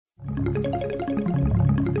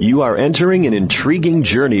You are entering an intriguing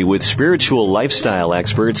journey with spiritual lifestyle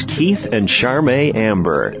experts Keith and Charmaine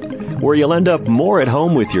Amber, where you'll end up more at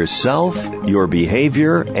home with yourself, your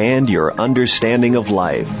behavior, and your understanding of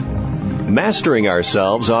life. Mastering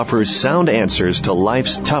Ourselves offers sound answers to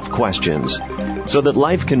life's tough questions so that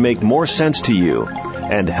life can make more sense to you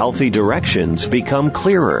and healthy directions become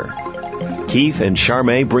clearer. Keith and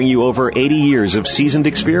Charmaine bring you over 80 years of seasoned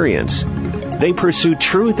experience. They pursue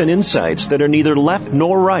truth and insights that are neither left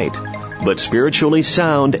nor right, but spiritually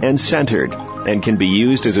sound and centered, and can be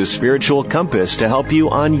used as a spiritual compass to help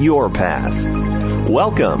you on your path.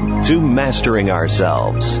 Welcome to Mastering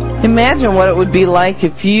Ourselves. Imagine what it would be like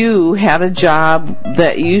if you had a job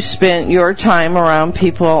that you spent your time around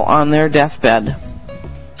people on their deathbed.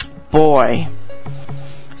 Boy,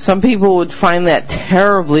 some people would find that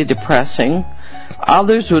terribly depressing.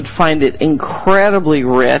 Others would find it incredibly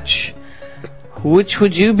rich. Which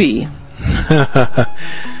would you be?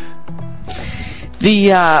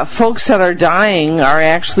 The folks that are dying are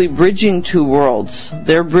actually bridging two worlds.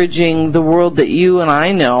 They're bridging the world that you and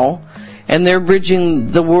I know, and they're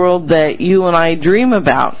bridging the world that you and I dream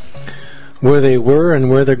about. Where they were and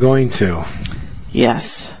where they're going to.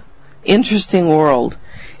 Yes. Interesting world.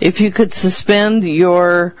 If you could suspend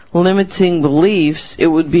your limiting beliefs, it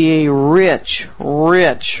would be a rich,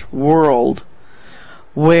 rich world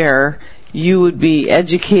where you would be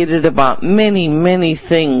educated about many, many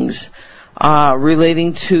things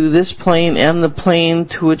relating to this plane and the plane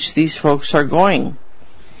to which these folks are going.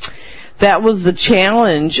 That was the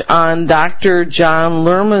challenge on Dr. John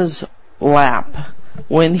Lerma's lap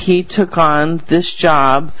when he took on this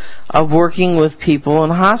job of working with people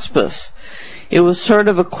in hospice. It was sort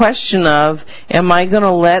of a question of, am I going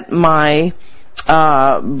to let my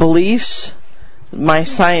beliefs, my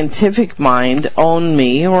scientific mind own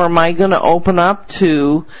me, or am I going to open up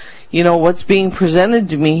to, what's being presented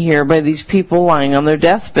to me here by these people lying on their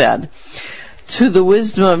deathbed? To the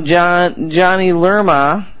wisdom of Johnny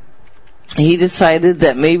Lerma, he decided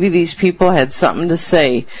that maybe these people had something to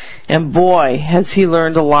say, and boy, has he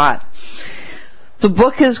learned a lot. The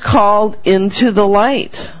book is called Into the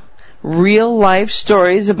Light. Real life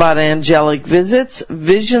stories about angelic visits,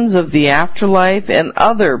 visions of the afterlife, and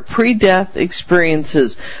other pre-death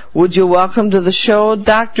experiences. Would you welcome to the show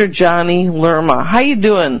Dr. Johnny Lerma? How you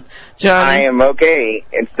doing, Johnny? I am okay.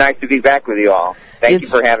 It's nice to be back with you all. Thank you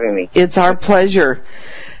for having me. It's our pleasure.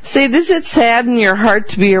 Say, does it sadden your heart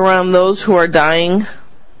to be around those who are dying?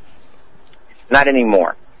 Not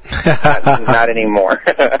anymore. Not anymore.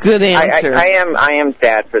 Good answer. I am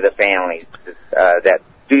sad for the families that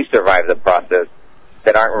do survive the process,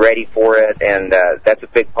 that aren't ready for it, and that's a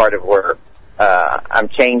big part of where I'm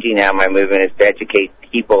changing now. My movement is to educate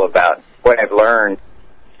people about what I've learned,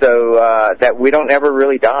 so that we don't ever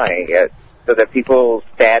really die, so that people's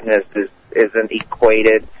sadness isn't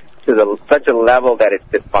equated to such a level that it's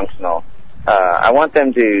dysfunctional. I want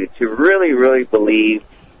them to really, really believe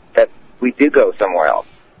that we do go somewhere else,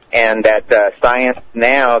 and that science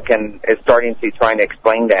now is starting to try and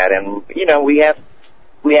explain that, and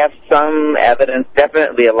we have some evidence,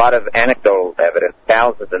 definitely a lot of anecdotal evidence,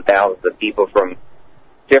 thousands and thousands of people from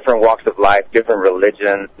different walks of life, different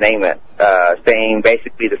religions, name it, saying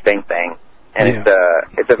basically the same thing. And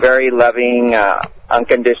it's a very loving,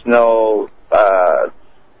 unconditional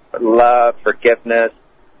love, forgiveness,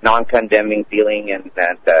 non-condemning feeling, and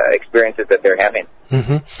experiences that they're having.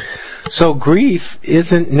 Mm-hmm. So grief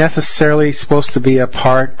isn't necessarily supposed to be a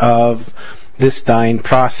part of this dying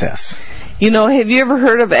process. Have you ever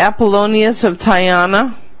heard of Apollonius of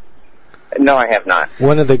Tyana? No, I have not.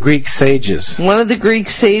 One of the Greek sages. One of the Greek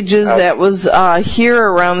sages that was here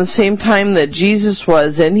around the same time that Jesus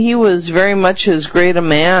was, and he was very much as great a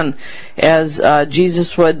man as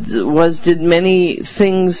Jesus did many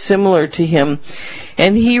things similar to him.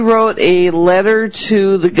 And he wrote a letter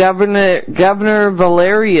to the Governor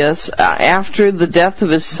Valerius after the death of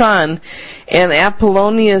his son, and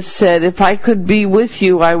Apollonius said, "If I could be with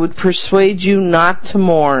you, I would persuade you not to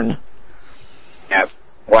mourn." Yeah.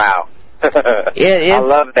 Wow. I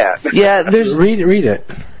love that. Yeah, read it.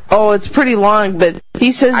 Oh, it's pretty long, but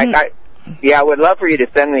he says. I would love for you to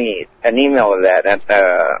send me an email of that, and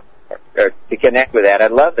or to connect with that.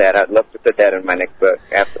 I'd love that. I'd love to put that in my next book.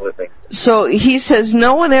 Absolutely. So he says,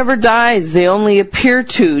 no one ever dies. They only appear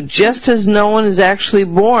to. Just as no one is actually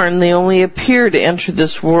born, they only appear to enter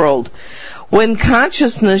this world. When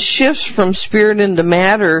consciousness shifts from spirit into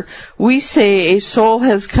matter, we say a soul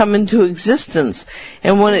has come into existence.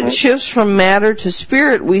 And when it shifts from matter to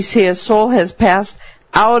spirit, we say a soul has passed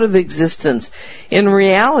out of existence. In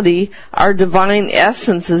reality, our divine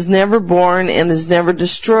essence is never born and is never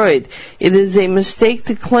destroyed. It is a mistake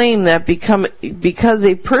to claim that because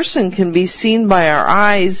a person can be seen by our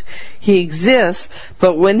eyes, he exists,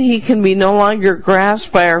 but when he can be no longer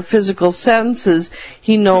grasped by our physical senses,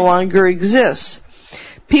 he no longer exists.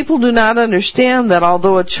 People do not understand that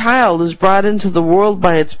although a child is brought into the world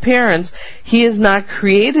by its parents, he is not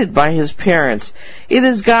created by his parents. It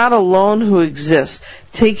is God alone who exists,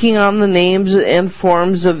 taking on the names and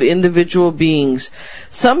forms of individual beings.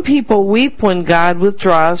 Some people weep when God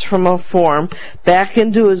withdraws from a form back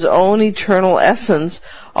into his own eternal essence,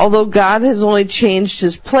 although God has only changed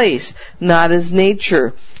his place, not his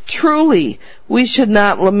nature. Truly, we should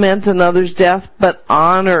not lament another's death, but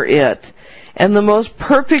honor it. And the most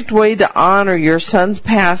perfect way to honor your son's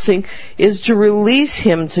passing is to release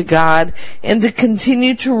him to God and to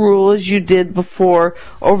continue to rule as you did before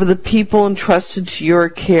over the people entrusted to your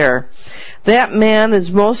care. That man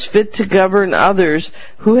is most fit to govern others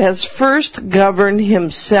who has first governed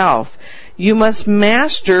himself. You must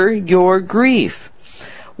master your grief.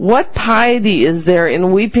 What piety is there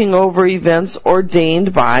in weeping over events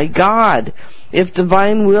ordained by God? If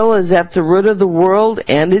divine will is at the root of the world,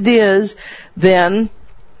 and it is, then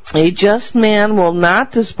a just man will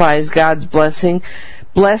not despise God's blessings,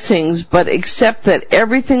 but accept that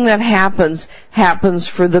everything that happens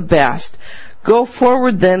for the best. Go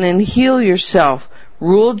forward then and heal yourself,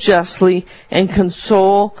 rule justly, and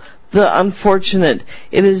console the unfortunate.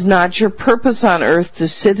 It is not your purpose on earth to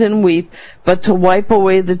sit and weep, but to wipe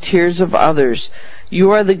away the tears of others.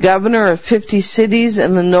 You are the governor of 50 cities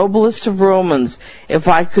and the noblest of Romans. If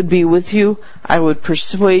I could be with you, I would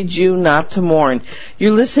persuade you not to mourn.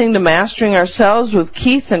 You're listening to Mastering Ourselves with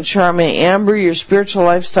Keith and Charmaine Amber, your spiritual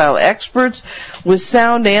lifestyle experts, with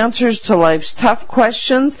sound answers to life's tough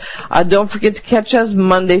questions. Don't forget to catch us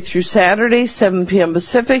Monday through Saturday, 7 p.m.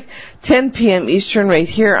 Pacific, 10 p.m. Eastern, right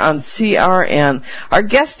here on CRN. Our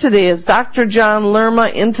guest today is Dr. John Lerma,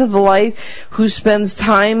 Into the Light, who spends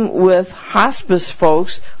time with hospice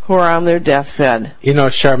folks who are on their deathbed. You know,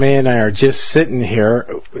 Charmaine and I are just sitting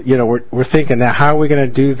here, you know, we're thinking now, how are we going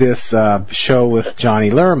to do this show with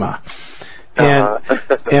Johnny Lerma?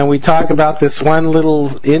 And we talk about this one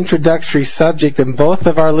little introductory subject, and both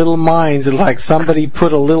of our little minds are like somebody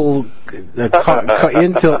put a little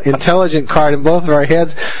intelligent card in both of our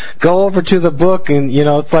heads. Go over to the book, and, you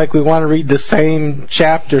know, it's like we want to read the same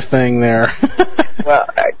chapter thing there. Well,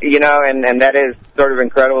 you know, and that is sort of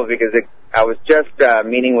incredible because I was just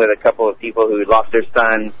meeting with a couple of people who lost their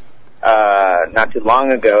son not too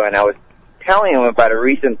long ago, and I was telling them about a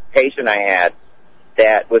recent patient I had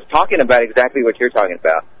that was talking about exactly what you're talking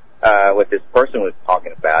about, what this person was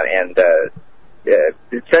talking about, and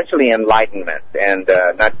essentially enlightenment, and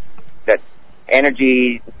not that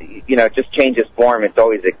energy, you know, just changes form. It's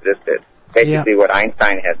always existed. Basically, what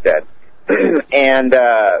Einstein has said. And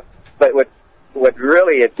but what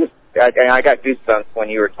really it just I got goosebumps when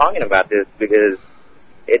you were talking about this because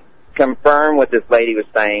it confirmed what this lady was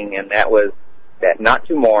saying, and that was that not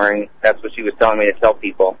to mourn. That's what she was telling me to tell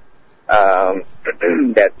people.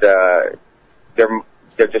 That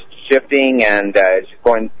they're just shifting and it's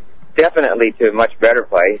going definitely to a much better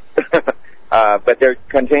place. But they're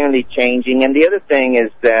continually changing. And the other thing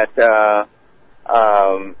is that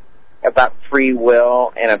about free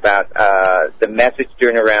will and about the message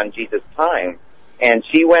during around Jesus' time. And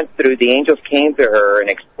she went through, the angels came to her and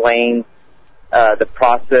explained the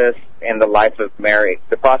process and the life of Mary,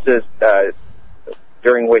 the process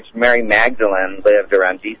during which Mary Magdalene lived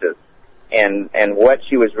around Jesus, and what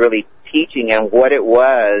she was really teaching and what it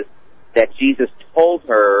was that Jesus told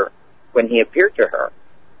her when he appeared to her.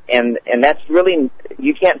 And that's really,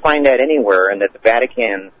 you can't find that anywhere, and that the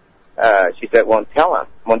Vatican, she said, won't tell us.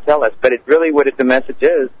 But it really, what the message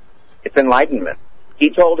is, it's enlightenment. He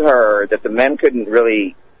told her that the men couldn't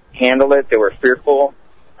really handle it. They were fearful,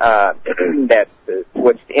 that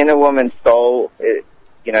what's in a woman's soul,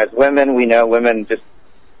 you know, as women, we know women just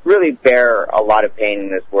really bear a lot of pain in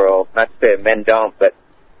this world. Not to say men don't, but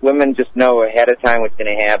women just know ahead of time what's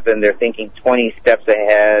going to happen. They're thinking 20 steps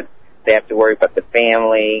ahead. They have to worry about the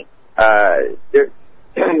family. They're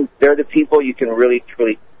the people you can really,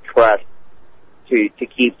 truly trust to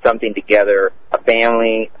keep something together, a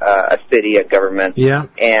family, a city, a government. Yeah.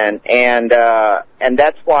 And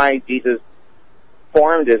that's why Jesus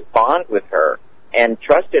formed his bond with her and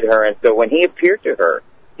trusted her. And so when he appeared to her,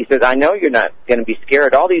 he says, I know you're not going to be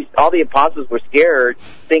scared. All the apostles were scared,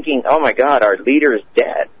 thinking, oh my God, our leader is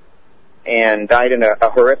dead and died in a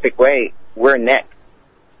horrific way. We're next.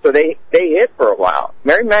 So they hid for a while.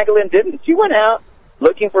 Mary Magdalene didn't. She went out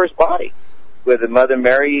looking for his body. with Mother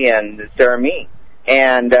Mary and Sarah Me.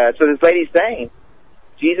 And so this lady's saying,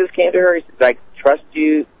 Jesus came to her, he said, I trust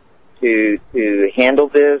you to handle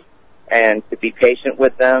this and to be patient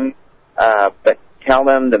with them, but tell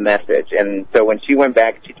them the message. And so when she went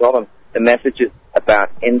back, she told them the message is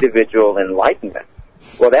about individual enlightenment.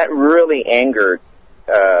 Well, that really angered,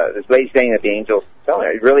 this lady saying that the angels telling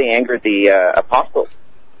her, it really angered the apostles,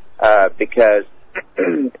 because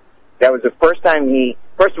that was the first time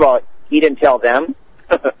first of all, he didn't tell them.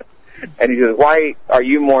 And he says, why are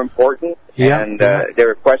you more important? Yeah. And they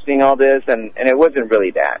were questioning all this, and it wasn't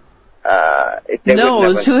really that. It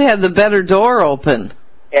was who had the better door open.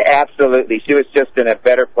 Absolutely. She was just in a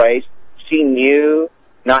better place. She knew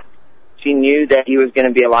that he was going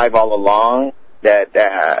to be alive all along, that,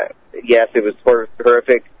 yes, it was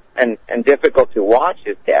horrific and difficult to watch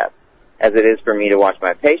his death, as it is for me to watch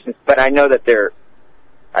my patients, but I know that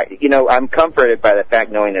I'm comforted by the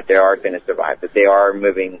fact knowing that they are going to survive, that they are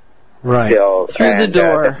moving still. Through the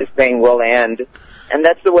door. That this thing will end. And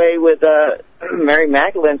that's the way with Mary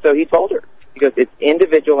Magdalene, so he told her. Because it's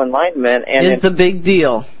individual enlightenment. And it's the big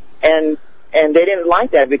deal. And they didn't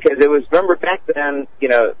like that because remember back then,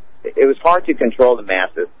 it was hard to control the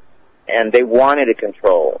masses. And they wanted to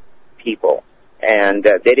control people. And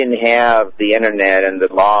they didn't have the internet and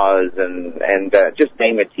the laws and just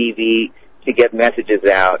name it, TV, to get messages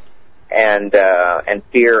out and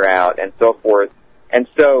fear out and so forth. And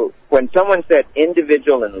so when someone said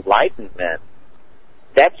individual enlightenment,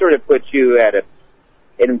 that sort of puts you it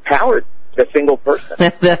empowered the single person.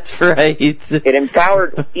 That's right. It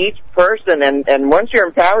empowered each person, and once you're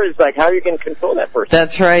empowered, it's like, how are you going to control that person?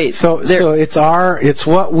 That's right. So it's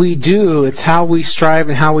what we do, it's how we strive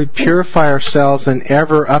and how we purify ourselves and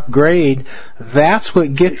ever upgrade. That's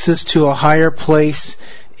what gets us to a higher place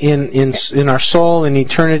in our soul, in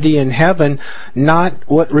eternity, in heaven, not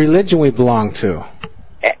what religion we belong to.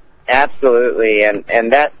 Absolutely,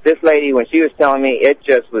 and this lady, when she was telling me, it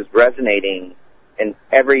just was resonating in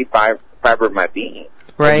every fiber of my being.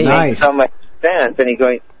 Right. It made so much sense. And he's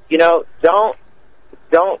going, don't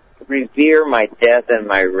revere my death and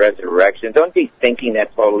my resurrection. Don't be thinking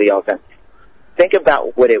that totally all the time. Think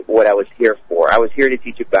about what I was here for. I was here to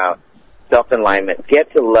teach about self-enlightenment.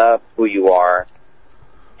 Get to love who you are.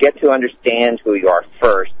 Get to understand who you are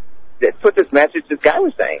first. That's what this message this guy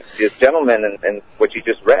was saying, this gentleman and what you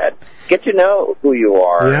just read. Get to know who you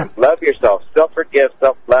are. Yeah. Love yourself. Self-forgive,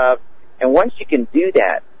 self-love. And once you can do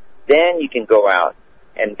that, then you can go out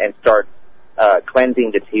and start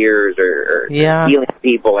cleansing the tears or healing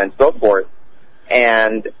people and so forth.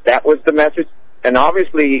 And that was the message. And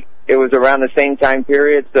obviously, it was around the same time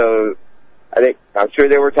period, so I'm sure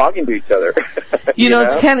they were talking to each other. You know,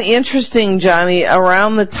 it's kind of interesting, Johnny,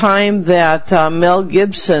 around the time that Mel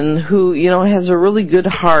Gibson, who, has a really good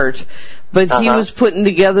heart, but he was putting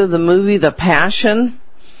together the movie The Passion.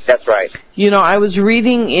 That's right. I was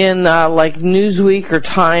reading in like Newsweek or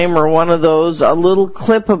Time or one of those, a little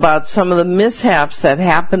clip about some of the mishaps that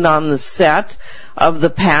happened on the set of The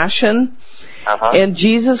Passion. And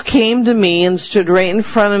Jesus came to me and stood right in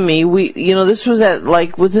front of me. This was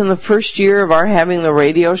within the first year of our having the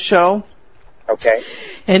radio show. Okay.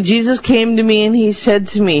 And Jesus came to me and he said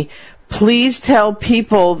to me, please tell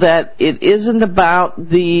people that it isn't about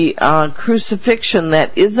the crucifixion.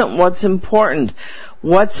 That isn't what's important.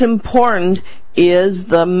 What's important is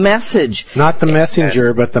the message. Not the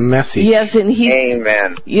messenger, but the message. Yes, and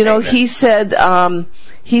Amen. Amen. He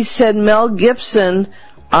said Mel Gibson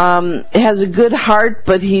has a good heart,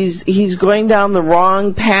 but he's going down the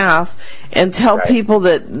wrong path, and tell people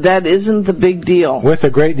that isn't the big deal. With a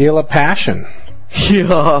great deal of passion.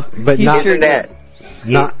 Yeah. But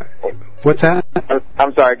not what's that?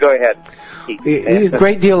 I'm sorry, go ahead. A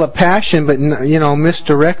great deal of passion, but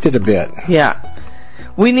misdirected a bit. Yeah.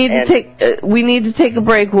 We need to take a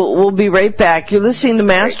break. We'll be right back. You're listening to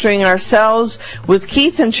Mastering Ourselves with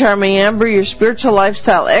Keith and Charmaine Amber, your spiritual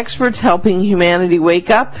lifestyle experts helping humanity wake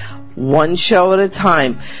up one show at a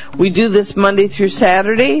time. We do this Monday through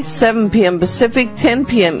Saturday, 7 p.m. Pacific, 10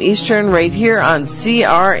 p.m. Eastern, right here on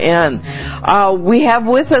CRN. We have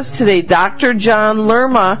with us today Dr. John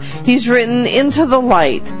Lerma. He's written Into the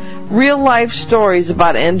Light, real life stories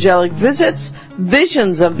about angelic visits,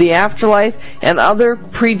 visions of the afterlife, and other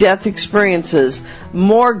pre-death experiences.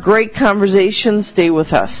 More great conversation. Stay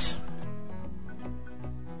with us.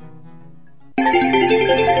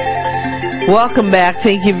 Welcome back.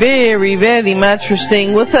 Thank you very, very much for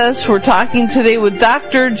staying with us. We're talking today with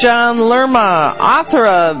Dr. John Lerma, author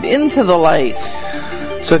of Into the Light.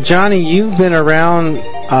 So, Johnny, you've been around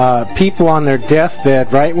people on their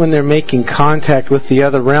deathbed right when they're making contact with the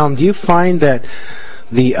other realm. Do you find that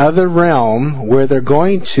the other realm where they're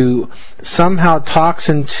going to somehow talks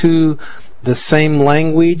into the same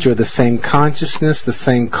language or the same consciousness, the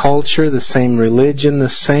same culture, the same religion, the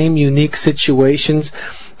same unique situations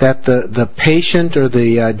that the patient or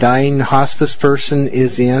the dying hospice person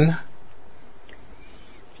is in?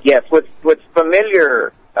 Yes, what's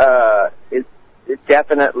familiar is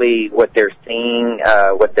definitely what they're seeing,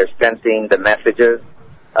 what they're sensing, the messages,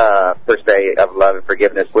 per se, of love and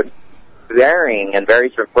forgiveness. What's varying and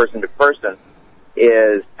varies from person to person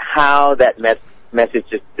is how that message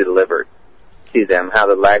is delivered to them, how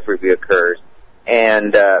the life review occurs.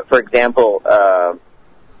 And, for example,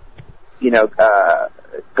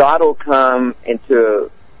 God will come into,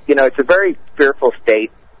 it's a very fearful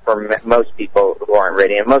state for most people who aren't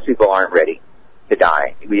ready, and most people aren't ready to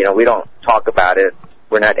die. We don't talk about it.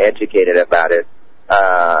 We're not educated about it.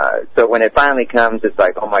 So when it finally comes, it's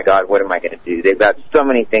like, oh my God, what am I going to do? They've got so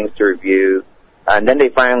many things to review. And then they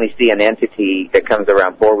finally see an entity that comes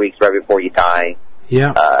around 4 weeks right before you die.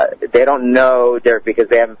 Yeah. They don't know because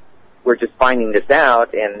we're just finding this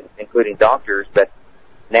out, and including doctors, but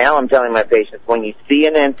now I'm telling my patients, when you see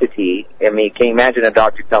an entity, can you imagine a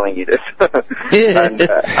doctor telling you this? And,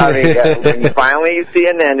 when you finally see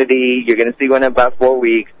an entity, you're going to see one in about 4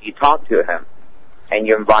 weeks, you talk to him, and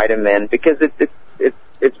you invite him in, because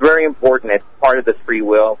it's very important. It's part of the free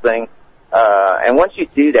will thing. And once you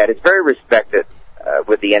do that, it's very respected,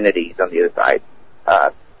 with the entities on the other side.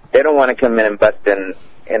 They don't want to come in and bust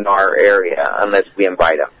in our area unless we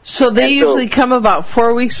invite them. So they usually come about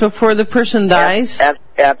 4 weeks before the person dies?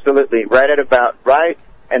 Absolutely.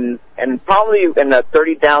 And probably in the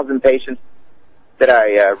 30,000 patients that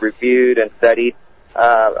I reviewed and studied,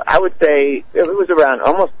 I would say it was around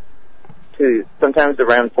sometimes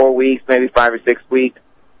around 4 weeks, maybe 5 or 6 weeks,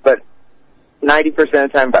 but 90% of the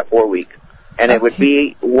time about 4 weeks. And it would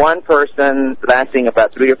be one person lasting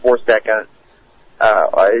about 3 or 4 seconds.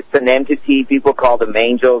 It's an entity. People call them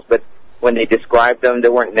angels, but when they described them, they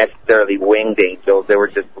weren't necessarily winged angels. They were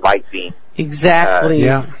just light beings. Exactly.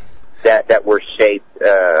 That were shaped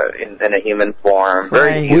in a human form.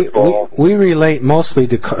 Very beautiful. We relate mostly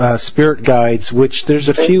to spirit guides, which there's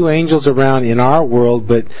a few angels around in our world,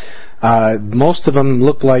 but most of them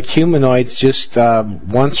look like humanoids, just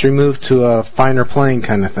once removed to a finer plane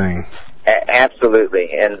kind of thing.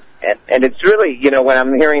 Absolutely. And it's really, when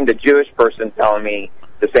I'm hearing the Jewish person telling me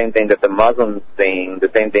the same thing that the Muslims seeing,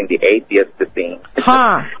 the same thing the atheists are seeing.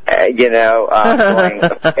 Huh. Going,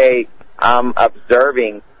 hey, I'm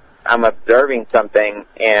observing something,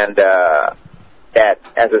 and that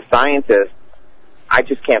as a scientist, I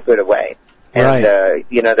just can't put away. And,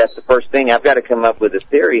 that's the first thing. I've got to come up with a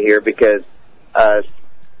theory here, because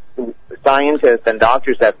scientists and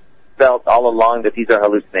doctors have felt all along that these are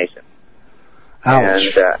hallucinations.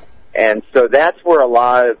 Ouch. And so that's where a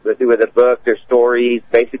lot of with the book, their stories,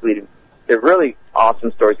 basically, they're really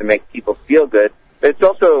awesome stories to make people feel good. But it's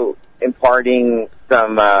also imparting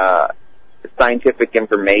some scientific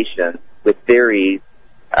information with theories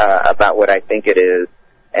about what I think it is.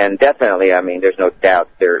 And definitely, there's no doubt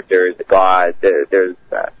there is a God. There's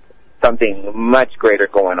something much greater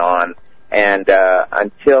going on. And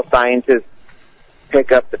until scientists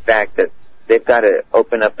pick up the fact that they've got to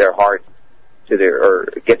open up their hearts or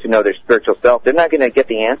get to know their spiritual self, they're not going to get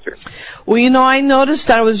the answer. Well, I noticed,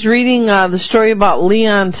 I was reading the story about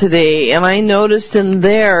Leon today, and I noticed in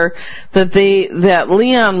there that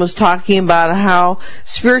Leon was talking about how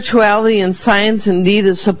spirituality and science indeed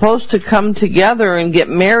is supposed to come together and get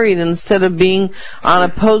married instead of being on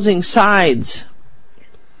opposing sides.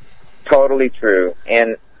 Totally true.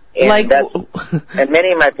 And many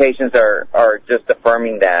of my patients are just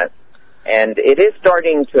affirming that. And it is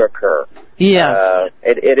starting to occur. Yeah.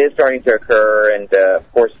 It is starting to occur, and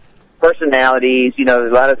of course, personalities. A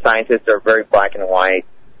lot of scientists are very black and white,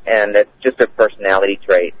 and it's just a personality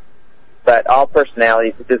trait. But all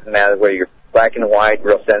personalities, it doesn't matter whether you're black and white,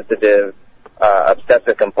 real sensitive,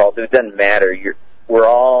 obsessive compulsive. It doesn't matter. We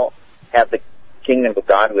all have the kingdom of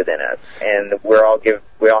God within us, and we all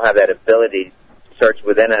have that ability to search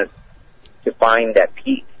within us to find that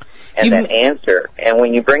peace and that answer. And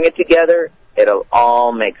when you bring it together, it'll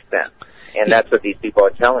all make sense. And that's what these people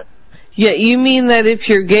are telling. Yeah, you mean that if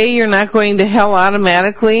you're gay, you're not going to hell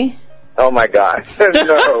automatically? Oh my God,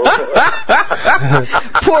 no.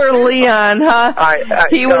 Poor Leon, huh?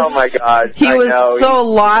 Oh my God. He was so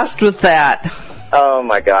lost with that. Oh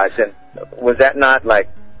my gosh. And was that not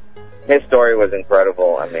his story was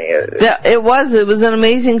incredible. It was an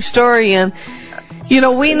amazing story. And,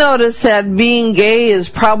 We notice that being gay is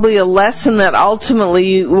probably a lesson that ultimately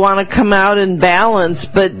you want to come out in balance,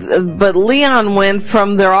 but Leon went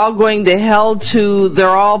from they're all going to hell to they're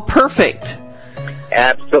all perfect.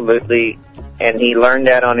 Absolutely, and he learned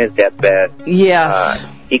that on his deathbed. Yes.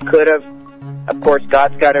 He could have, of course,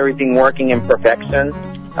 God's got everything working in perfection.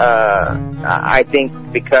 I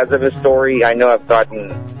think because of his story, I know I've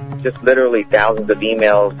gotten just literally thousands of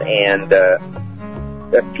emails and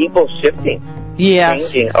people shifting.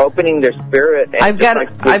 Yes. Changing, opening their spirit. And I've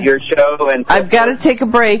got your show. And I've got to take a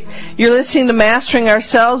break. You're listening to Mastering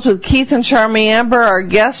Ourselves with Keith and Charmaine Amber. Our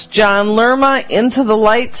guest, John Lerma, Into the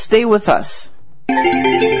Light. Stay with us.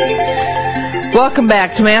 Welcome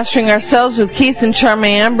back to Mastering Ourselves with Keith and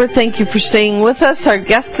Charmaine Amber. Thank you for staying with us. Our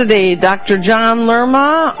guest today, Dr. John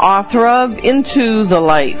Lerma, author of Into the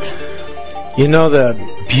Light.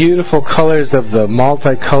 The beautiful colors of the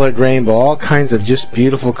multicolored rainbow, all kinds of just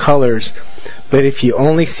beautiful colors. But if you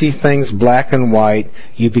only see things black and white,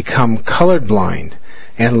 you become colorblind,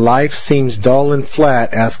 and life seems dull and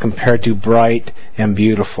flat as compared to bright and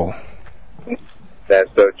beautiful. That's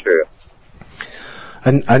so true.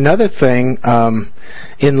 Another thing,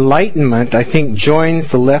 enlightenment, I think, joins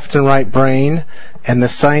the left and right brain and the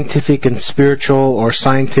scientific and spiritual or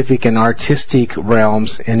scientific and artistic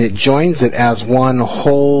realms, and it joins it as one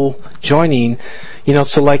whole joining.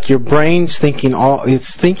 So like your brain's thinking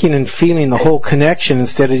it's thinking and feeling the whole connection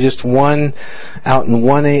instead of just one out in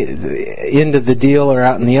one end of the deal or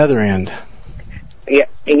out in the other end. Yeah,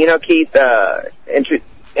 and Keith,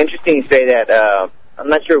 interesting you say that. I'm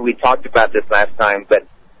not sure we talked about this last time, but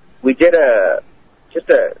we did just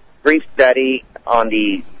a brief study on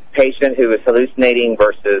the patient who was hallucinating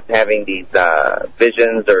versus having these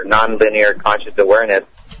visions or nonlinear conscious awareness,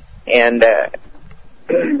 and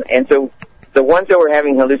so the ones that were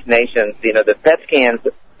having hallucinations, the PET scans,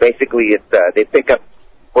 basically they pick up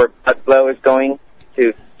where blood flow is going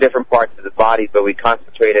to different parts of the body, but we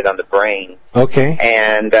concentrated on the brain. Okay.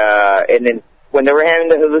 And then when they were having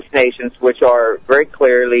the hallucinations, which are very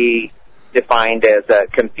clearly defined as a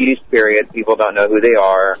confused period, people don't know who they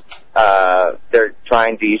are. They're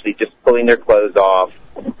trying to usually just pulling their clothes off.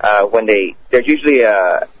 There's usually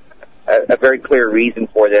a very clear reason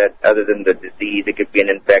for that other than the disease. It could be an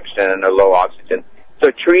infection or low oxygen. So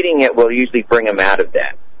treating it will usually bring them out of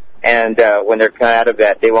that. And when they're out of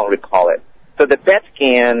that, they won't recall it. So the PET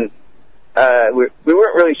scan, we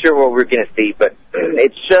weren't really sure what we were going to see, but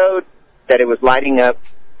it showed that it was lighting up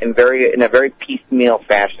in a very piecemeal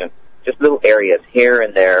fashion, just little areas here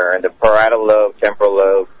and there, and the parietal lobe, temporal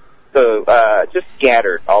lobe, so just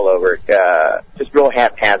scattered all over, just real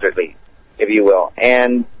haphazardly, if you will.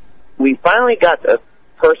 And we finally got the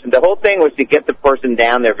person. The whole thing was to get the person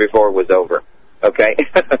down there before it was over, okay?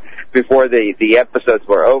 Before the episodes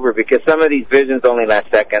were over, because some of these visions only last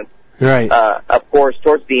seconds. Right. Of course,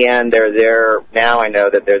 towards the end, they're there. Now I know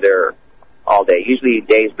that they're there all day. Usually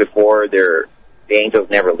days before, the angels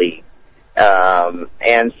never leave.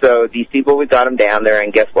 And so these people, we got them down there,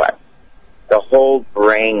 and guess what? The whole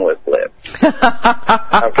brain was lit.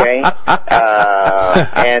 Okay?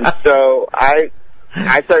 And so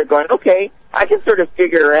I started going, okay, I can sort of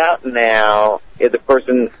figure out now if the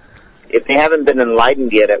person, if they haven't been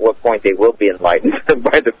enlightened yet, at what point they will be enlightened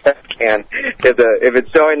by the PET scan. If it's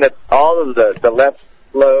showing that all of the left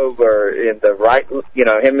lobe or in the right,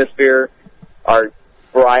 hemisphere are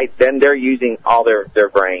bright, then they're using all their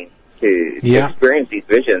brain to experience these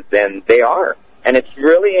visions, and they are. And it's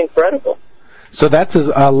really incredible. So that's as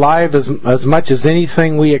alive as much as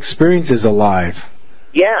anything we experience is alive.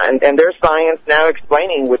 Yeah, and there's science now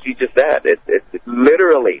explaining what you just said. It's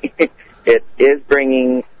literally, it is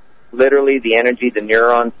bringing literally the energy, the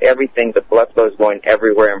neurons, everything, the blood flow is going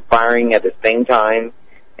everywhere and firing at the same time.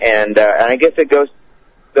 And I guess it goes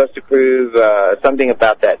to prove something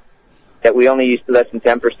about that we only use less than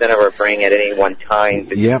 10% of our brain at any one time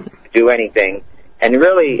to do anything. And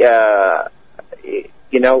really, and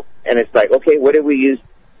it's like, okay, what did we use?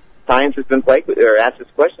 Science has been plagued with, or asked this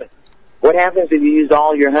question. What happens if you use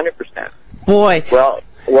all your 100%? Boy. Well,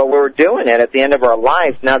 we're doing it at the end of our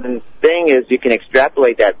life. Now, the thing is, you can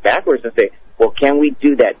extrapolate that backwards and say, well, can we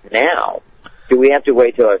do that now? Do we have to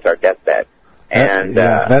wait till it's our deathbed? And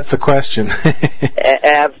that's the question.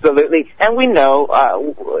 Absolutely. And we know,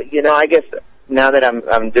 I guess now that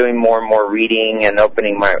I'm doing more and more reading and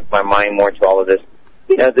opening my mind more to all of this,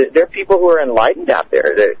 there are people who are enlightened out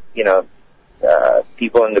there. That,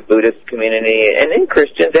 people in the Buddhist community and in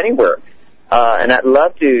Christians anywhere. And I'd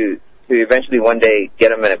love to eventually one day get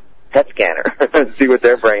them in a PET scanner and see what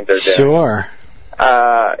their brains are doing. Sure.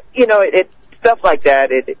 Stuff like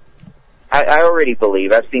that. I already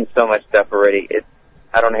believe. I've seen so much stuff already.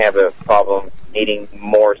 I don't have a problem needing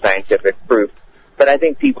more scientific proof. But I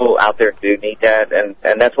think people out there do need that,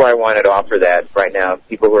 and that's why I wanted to offer that right now.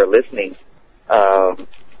 People who are listening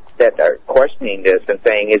that are questioning this and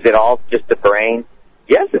saying, is it all just the brain?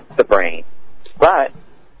 Yes, it's the brain. But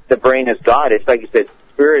the brain is God. It's like you said,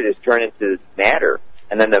 spirit is turned into matter,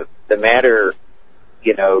 and then the matter,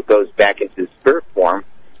 goes back into spirit form.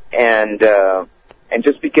 And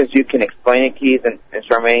just because you can explain it, Keith and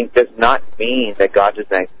Charmaine, does not mean that God does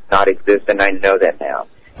not exist, and I know that now.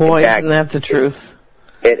 Boy, isn't that the truth?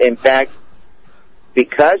 In fact,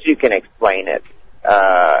 because you can explain it,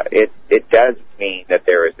 it does mean that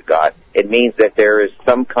there is a God. It means that there is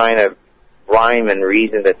some kind of rhyme and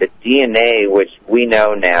reason that the DNA, which we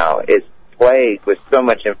know now, is plagued with so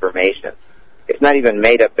much information. It's not even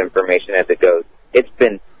made up information as it goes.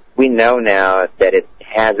 We know now that it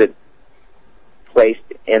has it placed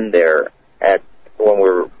in there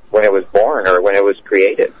when it was born or when it was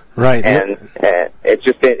created. Right. And it's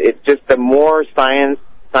just the more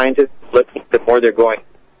scientists look, the more they're going,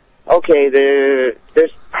 okay,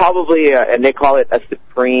 there's probably and they call it a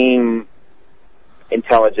supreme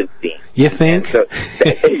intelligent being. You think? And so,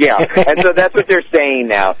 yeah. And so that's what they're saying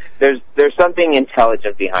now. There's something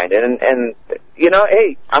intelligent behind it, and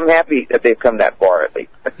hey, I'm happy that they've come that far at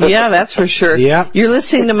least. Yeah, that's for sure. Yeah. You're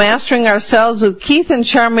listening to Mastering Ourselves with Keith and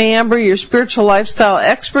Charmaine Amber, your spiritual lifestyle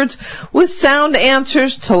experts, with sound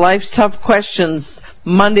answers to life's tough questions.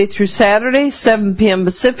 Monday through Saturday, 7 p.m.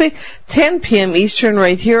 Pacific, 10 p.m. Eastern,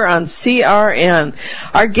 right here on CRN.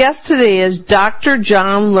 Our guest today is Dr.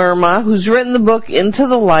 John Lerma, who's written the book Into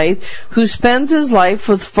the Light, who spends his life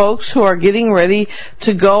with folks who are getting ready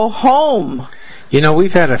to go home.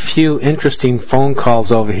 We've had a few interesting phone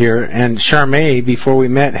calls over here, and Charmaine, before we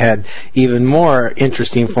met, had even more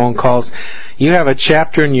interesting phone calls. You have a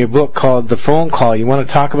chapter in your book called The Phone Call. You want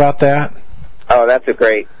to talk about that? Oh, that's a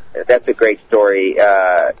great story.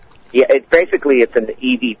 It's an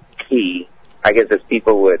EVP, I guess, as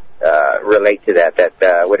people would relate to that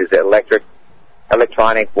what is it,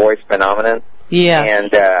 electronic voice phenomenon. Yeah. And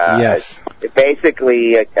yes.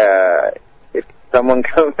 Basically, it's someone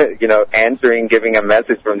comes, answering, giving a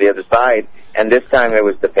message from the other side, and this time it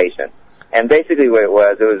was the patient. And basically what it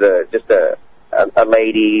was just a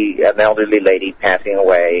lady, an elderly lady passing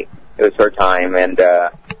away. It was her time, and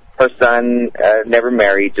her son, never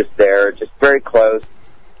married, just very close.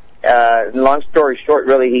 Long story short,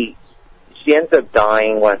 really, she ends up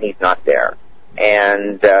dying when he's not there.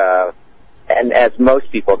 And as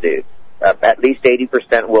most people do, at least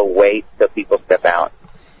 80% will wait till people step out.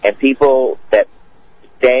 And people that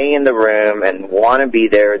stay in the room and want to be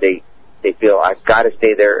there, they feel, I've got to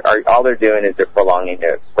stay there. All they're doing is they're prolonging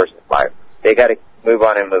the person's life. They got to move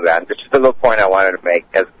on and move on. That's just a little point I wanted to make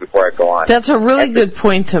before I go on. That's a really good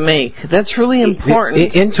point to make. That's really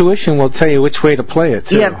important. Intuition will tell you which way to play it,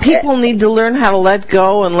 too. Yeah, people need to learn how to let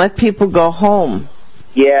go and let people go home.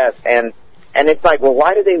 Yes, and it's like, well,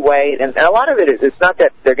 why do they wait? And a lot of it is, it's not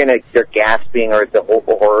that they're gasping or it's a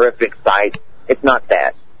horrific sight. It's not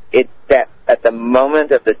that. It's that at the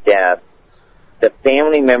moment of the death, the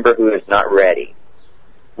family member who is not ready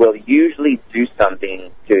will usually do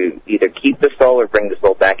something to either keep the soul or bring the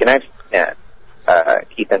soul back. And I've seen that,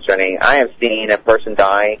 Keith and Charmaine. I have seen a person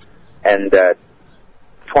die, and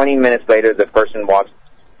 20 minutes later, the person walks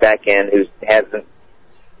back in who hasn't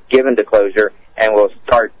given the closure and will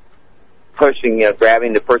start pushing,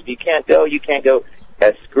 grabbing the person. You can't go,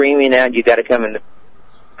 screaming out, you got to come in.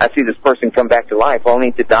 I see this person come back to life,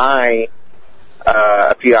 only to die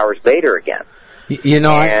a few hours later again.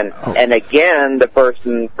 And again, the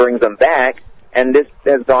person brings them back, and this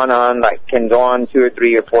has can go on 2 or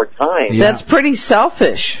 3 or 4 times. Yeah. That's pretty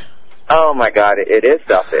selfish. Oh my God, it is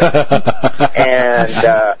selfish. And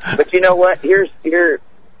but you know what? Here's the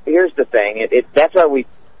thing. That's why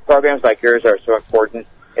programs like yours are so important.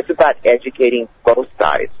 It's about educating both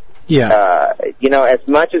sides. Yeah. As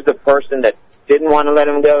much as the person that didn't want to let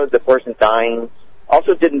him go, the person dying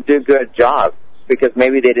also didn't do a good job, because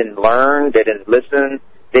maybe they didn't learn, they didn't listen,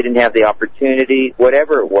 they didn't have the opportunity,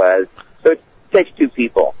 whatever it was. So it takes 2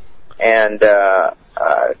 people. And so,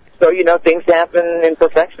 things happen in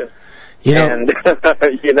perfection. They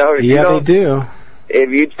do.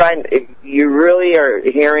 If you really are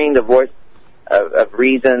hearing the voice of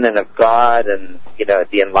reason and of God and,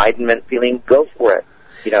 the enlightenment feeling, go for it.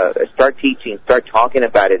 Start teaching, start talking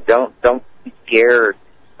about it. Don't be scared.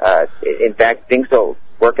 In fact, things will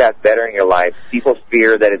work out better in your life. People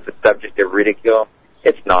fear that it's a subject of ridicule.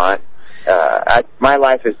 It's not. My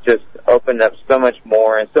life has just opened up so much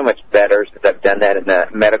more and so much better since I've done that in the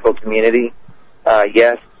medical community.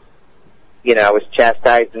 Yes, I was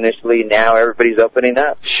chastised initially. Now everybody's opening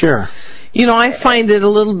up. Sure. I find it a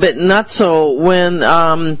little bit nutso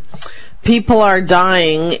when people are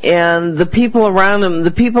dying and the people around them,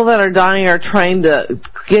 the people that are dying are trying to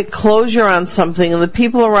get closure on something, and the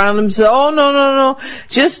people around them say, oh, no,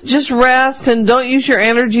 just rest and don't use your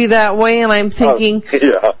energy that way. And I'm thinking,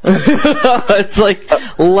 it's like,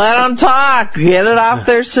 let them talk, get it off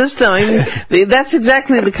their system. I mean, that's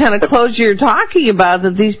exactly the kind of closure you're talking about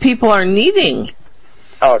that these people are needing.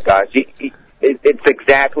 Oh, gosh. It's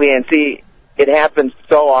exactly, and see, it happens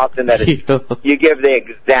so often that you give the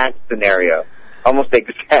exact scenario, almost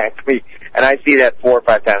exactly, and I see that 4 or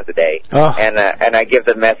 5 times a day. Oh. And I give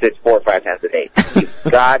the message 4 or 5 times a day.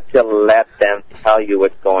 You've got to let them tell you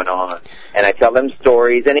what's going on. And I tell them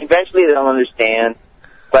stories, and eventually they'll understand.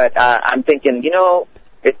 But I'm thinking,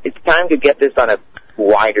 it's time to get this on a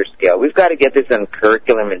wider scale. We've got to get this in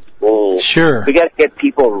curriculum in schools. Sure. We've got to get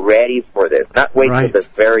people ready for this, not wait till the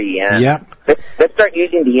very end. Yep. Let's start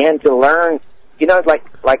using the end to learn. It's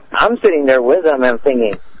like I'm sitting there with them and I'm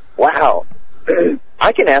thinking, wow,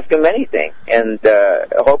 I can ask them anything. And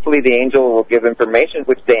hopefully the angel will give information,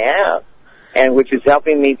 which they have, and which is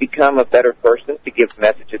helping me become a better person to give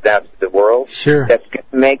messages out to the world. Sure. That's going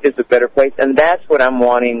to make this a better place. And that's what I'm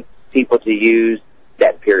wanting people to use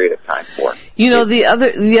that period of time for.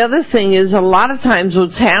 The other thing is, a lot of times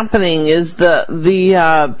what's happening is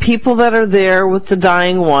the people that are there with the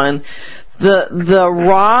dying one, the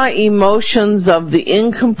raw emotions of the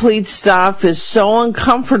incomplete stuff is so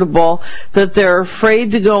uncomfortable that they're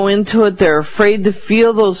afraid to go into it. They're afraid to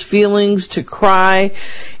feel those feelings, to cry.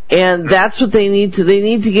 And that's what they need to. They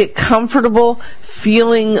need to get comfortable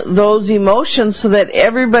feeling those emotions so that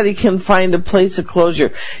everybody can find a place of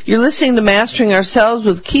closure. You're listening to Mastering Ourselves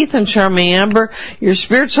with Keith and Charmaine Amber, your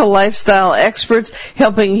spiritual lifestyle experts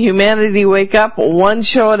helping humanity wake up one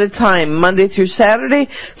show at a time, Monday through Saturday,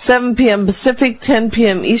 7 p.m. Pacific, 10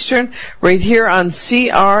 p.m. Eastern, right here on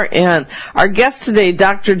CRN. Our guest today,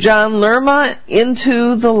 Dr. John Lerma,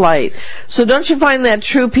 Into the Light. So don't you find that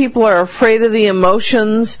true? People are afraid of the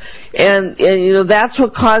emotions, and that's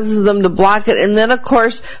what causes them to block it. And then, of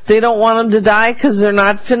course, they don't want them to die because they're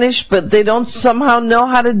not finished, but they don't somehow know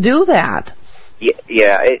how to do that.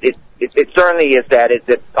 Yeah, it certainly is that.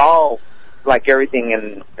 It's all, like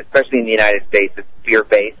everything, especially in the United States, it's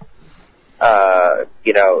fear-based.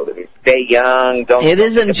 Stay young. It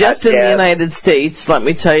isn't just in the United States, let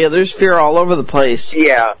me tell you. There's fear all over the place.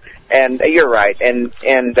 Yeah, and you're right.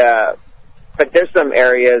 But there's some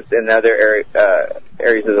areas in other areas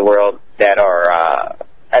of the world that are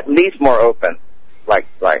at least more open, like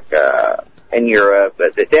in Europe.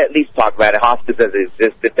 They at least talk about it. Hospice has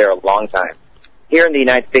existed there a long time. Here in the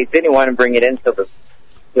United States, they didn't want to bring it in till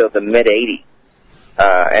the mid '80s,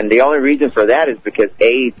 and the only reason for that is because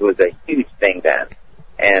AIDS was a huge thing then,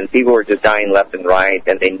 and people were just dying left and right,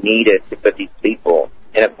 and they needed to put these people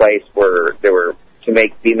in a place where they were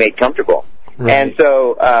be made comfortable. Right. And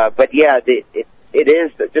so, but yeah, it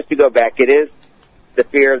is, just to go back, it is the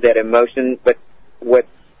fear of that emotion, but what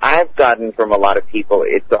I've gotten from a lot of people,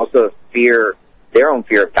 it's also their own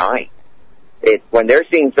fear of dying. When they're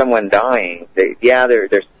seeing someone dying, they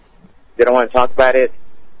don't want to talk about it,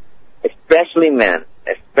 especially men.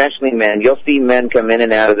 You'll see men come in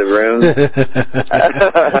and out of the room where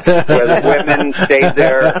the women stay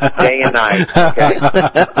there day and night. Okay?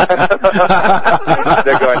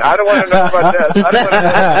 They're going, I don't want to know about this. I don't want to know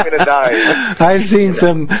if I'm going to die. I've seen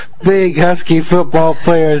some big husky football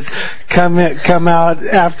players come out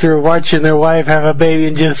after watching their wife have a baby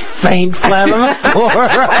and just faint flat on the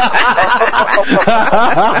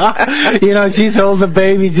floor. She's holding the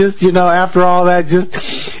baby just, after all that, just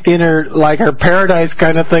in her paradise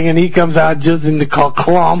kind of thing, and he comes out just in the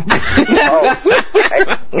clump. Isn't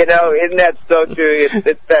that so true?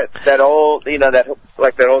 It's that old,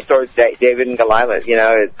 that old story, David and Goliath.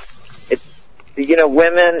 It's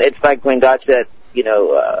women. It's like when God said,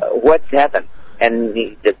 what's heaven? And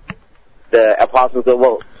the apostles go,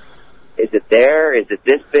 well, is it there? Is it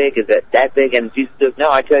this big? Is it that big? And Jesus says,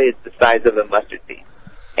 no, I tell you, it's the size of a mustard seed.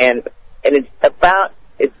 And it's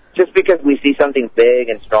just because we see something big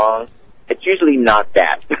and strong, it's usually not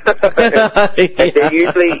that.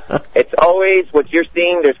 It's always what you're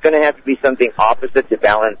seeing. There's going to have to be something opposite to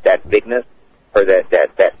balance that bigness or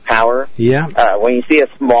that power. Yeah. When you see a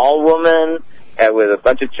small woman with a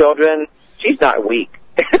bunch of children, she's not weak.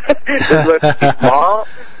 Just looks small,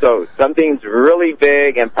 so something's really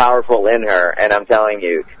big and powerful in her. And I'm telling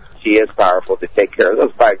you, she is powerful to take care of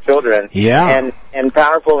those 5 children. Yeah. And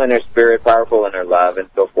powerful in her spirit, powerful in her love, and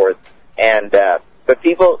so forth. And but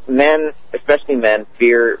people, men, especially men,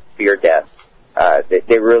 fear death.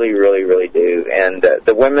 They really, really, really do. And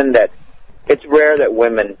the women it's rare that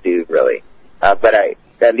women do, really. But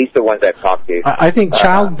at least the ones I've talked to. I think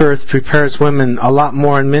childbirth prepares women a lot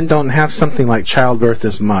more, and men don't have something like childbirth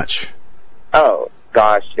as much. Oh,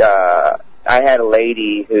 gosh. I had a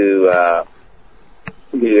lady who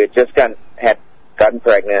had just gotten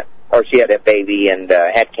pregnant, or she had a baby and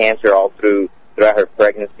had cancer all throughout her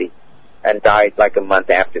pregnancy and died like a month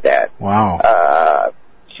after that. Wow.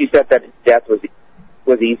 She said that death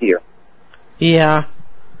was easier. Yeah.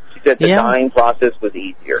 She said the dying process was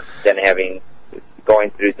easier than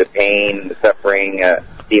going through the pain, the suffering, the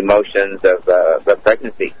emotions of the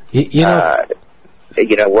pregnancy.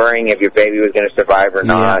 You know, worrying if your baby was going to survive or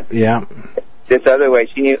not. Yeah. This other way,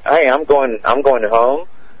 she knew, hey, I'm going home.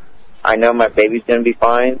 I know my baby's going to be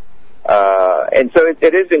fine. And so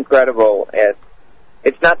it is incredible. And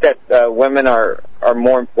it's not that women are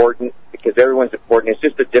more important, because everyone's important. It's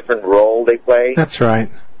just a different role they play. That's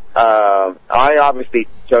right. I obviously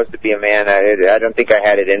chose to be a man. I don't think I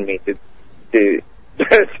had it in me to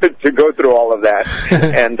to go through all of that.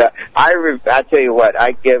 And I tell you what,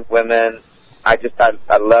 I give women. I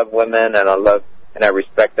love women, and I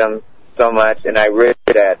respect them so much. And I wish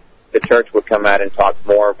that the church would come out and talk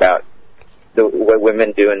more about what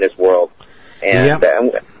women do in this world. And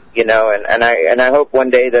and I hope one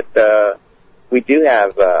day that we do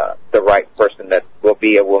have the right person that will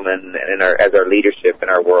be a woman as our leadership in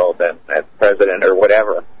our world, and as president or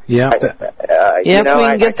whatever. Yeah. If we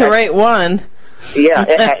can get the right one. Yeah,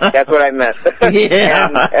 that's what I meant. Yeah.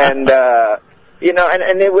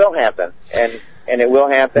 and it will happen, and it will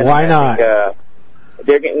happen. Why not?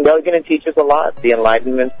 They're going to teach us a lot, the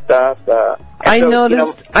Enlightenment stuff. I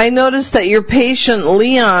noticed that your patient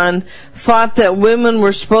Leon thought that women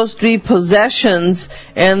were supposed to be possessions,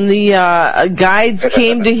 and the guides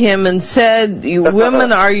came to him and said,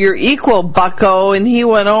 "Women are your equal, bucko." And he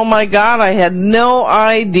went, "Oh my God, I had no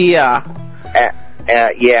idea."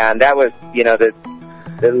 And that was,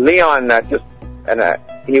 the Leon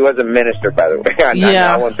he was a minister, by the way.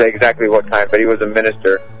 I won't say exactly what kind, but he was a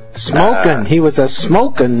minister. Smoking. He was a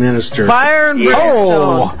smoking minister. Fire and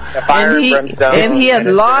brimstone. And he had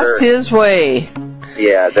lost his way.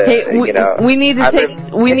 Yeah. We need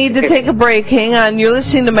to take a break. Hang on. You're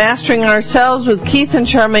listening to Mastering Ourselves with Keith and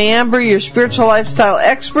Charmaine Amber, your spiritual lifestyle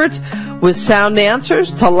experts, with sound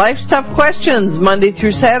answers to life's tough questions, Monday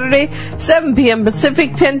through Saturday, 7 p.m.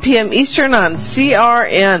 Pacific, 10 p.m. Eastern on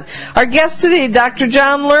CRN. Our guest today, Dr.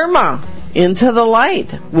 John Lerma, Into the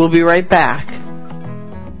Light. We'll be right back.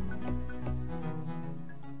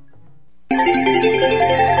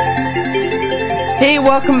 Hey,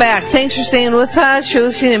 welcome back. Thanks for staying with us. You're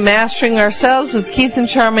listening to Mastering Ourselves with Keith and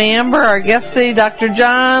Charmaine Amber. Our guest today, Dr.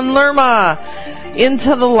 John Lerma,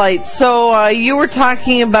 Into the Light. So you were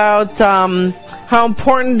talking about how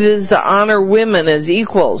important it is to honor women as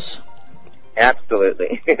equals.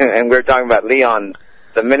 Absolutely. And we're talking about Leon,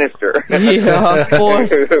 the minister. Yeah, boy.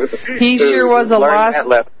 He sure was a lost...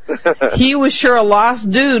 He was sure a lost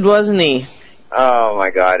dude, wasn't he? Oh,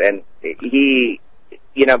 my God. And he...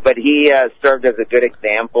 but he served as a good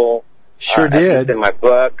example. Sure did. In my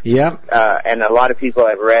book. Yep. And a lot of people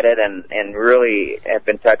have read it and really have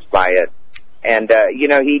been touched by it. And,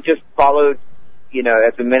 he just followed,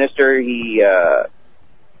 as a minister, he,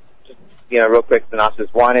 real quick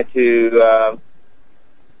synopsis, wanted to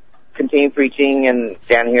continue preaching and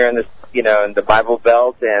down here in in the Bible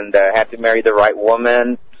Belt, and had to marry the right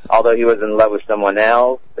woman, although he was in love with someone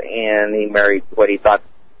else, and he married what he thought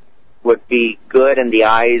would be good in the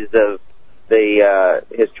eyes of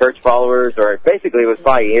his church followers, or basically it was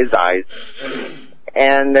probably his eyes.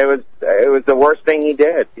 And it was the worst thing he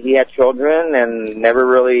did. He had children and never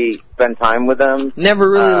really spent time with them. Never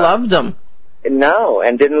really loved them. No,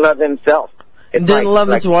 and didn't love himself. Didn't love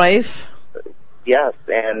his wife. Yes,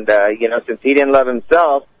 and since he didn't love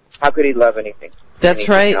himself, how could he love anything? That's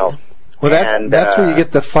right. Else? Well, that's where you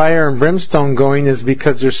get the fire and brimstone going, is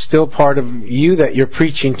because there's still part of you that you're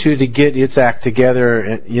preaching to get its act together,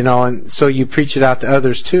 and so you preach it out to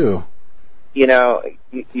others too.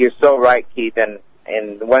 You're so right, Keith,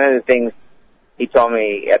 and one of the things he told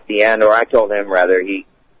me at the end, or I told him rather,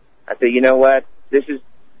 I said, you know what, this is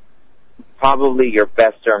probably your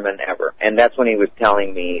best sermon ever. And that's when he was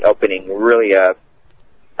telling me, opening really up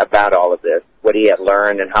about all of this, what he had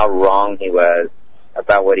learned and how wrong he was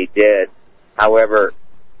about what he did. However,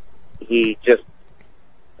 he just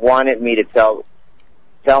wanted me to tell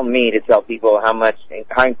people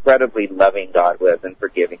how incredibly loving God was and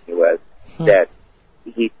forgiving he was, that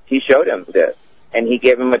he showed him this, and he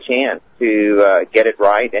gave him a chance to get it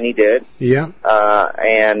right, and he did. Yeah.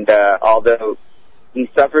 Although he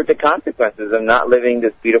suffered the consequences of not living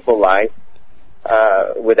this beautiful life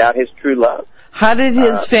without his true love. How did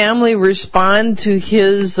his family respond to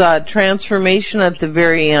his transformation at the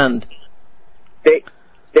very end?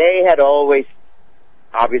 They had always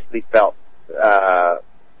obviously felt, the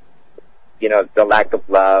lack of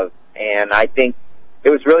love, and I think it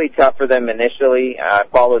was really tough for them initially. I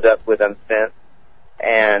followed up with them since,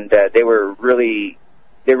 and they really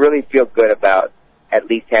feel good about at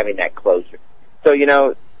least having that closure. So,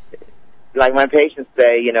 like my patients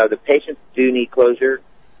say, the patients do need closure.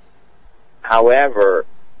 However,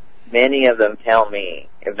 many of them tell me,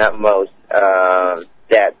 if not most,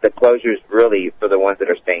 that the closure is really for the ones that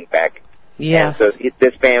are staying back. Yes. And so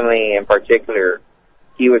this family in particular,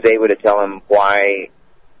 he was able to tell them why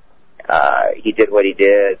he did what he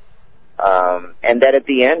did, and that at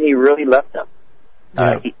the end he really loved them.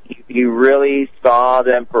 Yeah. He really saw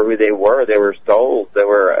them for who they were. They were souls. They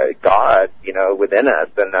were God, within us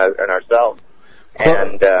and ourselves.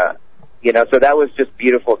 And, so that was just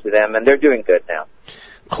beautiful to them, and they're doing good now.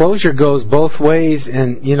 Closure goes both ways,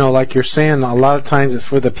 and, like you're saying, a lot of times it's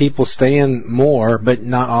for the people staying more, but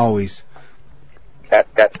not always.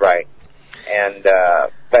 That's right. And,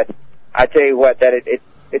 but I tell you what, that it's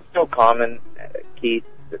so common, Keith,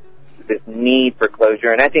 this need for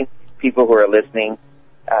closure, and I think people who are listening,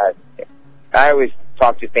 I always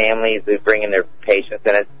talk to families that bring in their patients,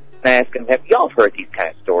 and I ask them, have y'all heard these kind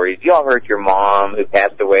of stories? Y'all heard your mom who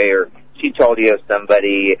passed away, or she told you of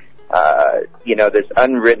somebody, this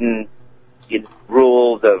unwritten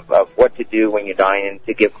rules of what to do when you're dying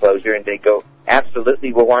to give closure, and they go,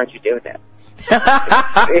 absolutely, well, why aren't you doing that?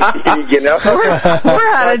 I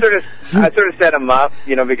sort of set them up,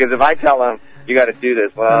 because if I tell them, you got to do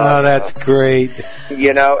this. Well, oh, that's great.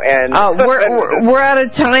 And we're out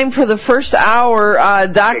of time for the first hour.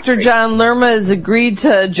 Dr. John Lerma has agreed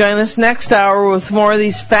to join us next hour with more of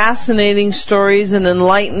these fascinating stories and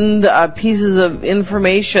enlightened pieces of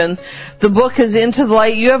information. The book is Into the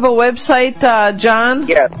Light. You have a website, John?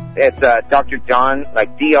 Yes, it's Dr. John,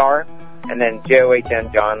 like DR, and then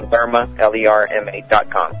JOHN, John Lerma,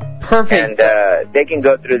 LERMA.com. Perfect. And they can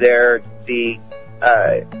go through there to see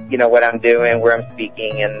what I'm doing, where I'm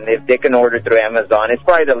speaking, and if they can order through Amazon, it's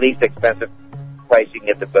probably the least expensive place you can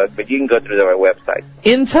get the book, but you can go through their website.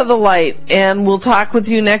 Into the Light, and we'll talk with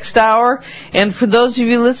you next hour. And for those of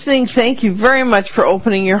you listening, thank you very much for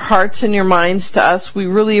opening your hearts and your minds to us. We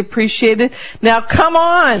really appreciate it. Now, come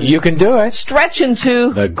on. You can do it. Stretch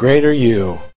into the greater you.